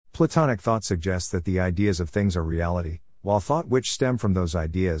Platonic thought suggests that the ideas of things are reality, while thought which stem from those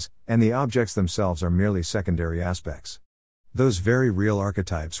ideas, and the objects themselves are merely secondary aspects. Those very real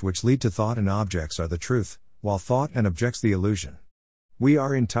archetypes which lead to thought and objects are the truth, while thought and objects the illusion. We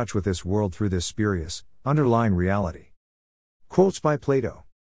are in touch with this world through this spurious, underlying reality. Quotes by Plato.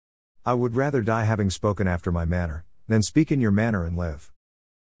 I would rather die having spoken after my manner, than speak in your manner and live.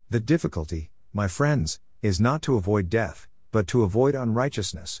 The difficulty, my friends, is not to avoid death, but to avoid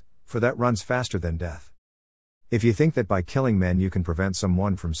unrighteousness, for that runs faster than death. If you think that by killing men you can prevent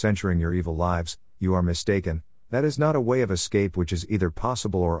someone from censuring your evil lives, you are mistaken. That is not a way of escape which is either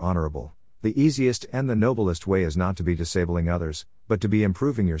possible or honorable. The easiest and the noblest way is not to be disabling others, but to be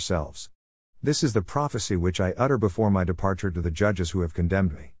improving yourselves. This is the prophecy which I utter before my departure to the judges who have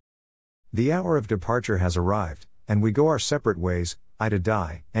condemned me. The hour of departure has arrived, and we go our separate ways, I to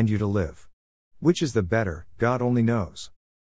die, and you to live. Which is the better, God only knows.